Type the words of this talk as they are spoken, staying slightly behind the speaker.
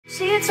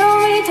She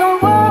told me don't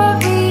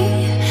worry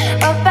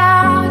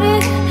about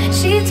it.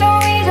 She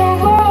told me don't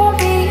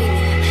worry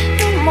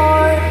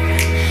anymore.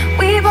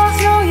 We both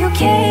know you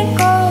can't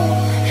go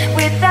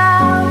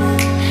without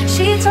it.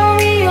 She told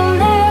me you'll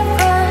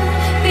never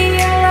be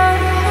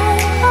alone.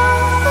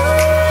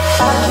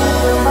 I can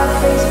feel my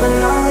face when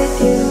I'm with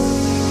you,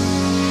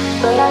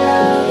 but I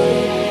love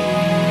it.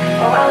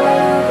 Oh, I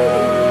love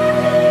it.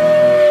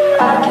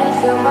 I can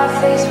feel my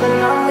face when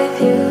I'm with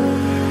you,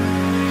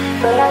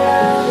 but I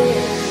love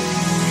it.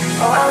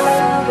 Oh, I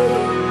love it.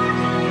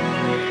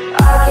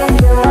 I can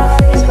feel my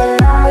face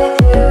when I'm with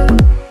you,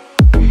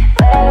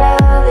 but I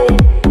love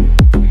it.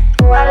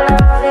 Oh, I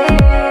love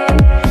it.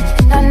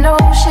 And I know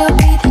she'll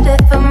be the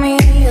death of me,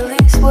 at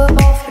least we'll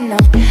both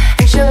know.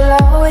 And she'll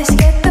always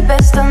get the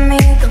best of me,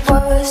 the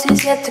worst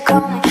is yet to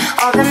come.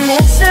 All the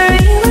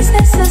misery was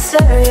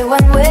necessary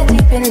when we're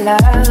deep in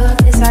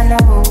love, yes I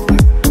know.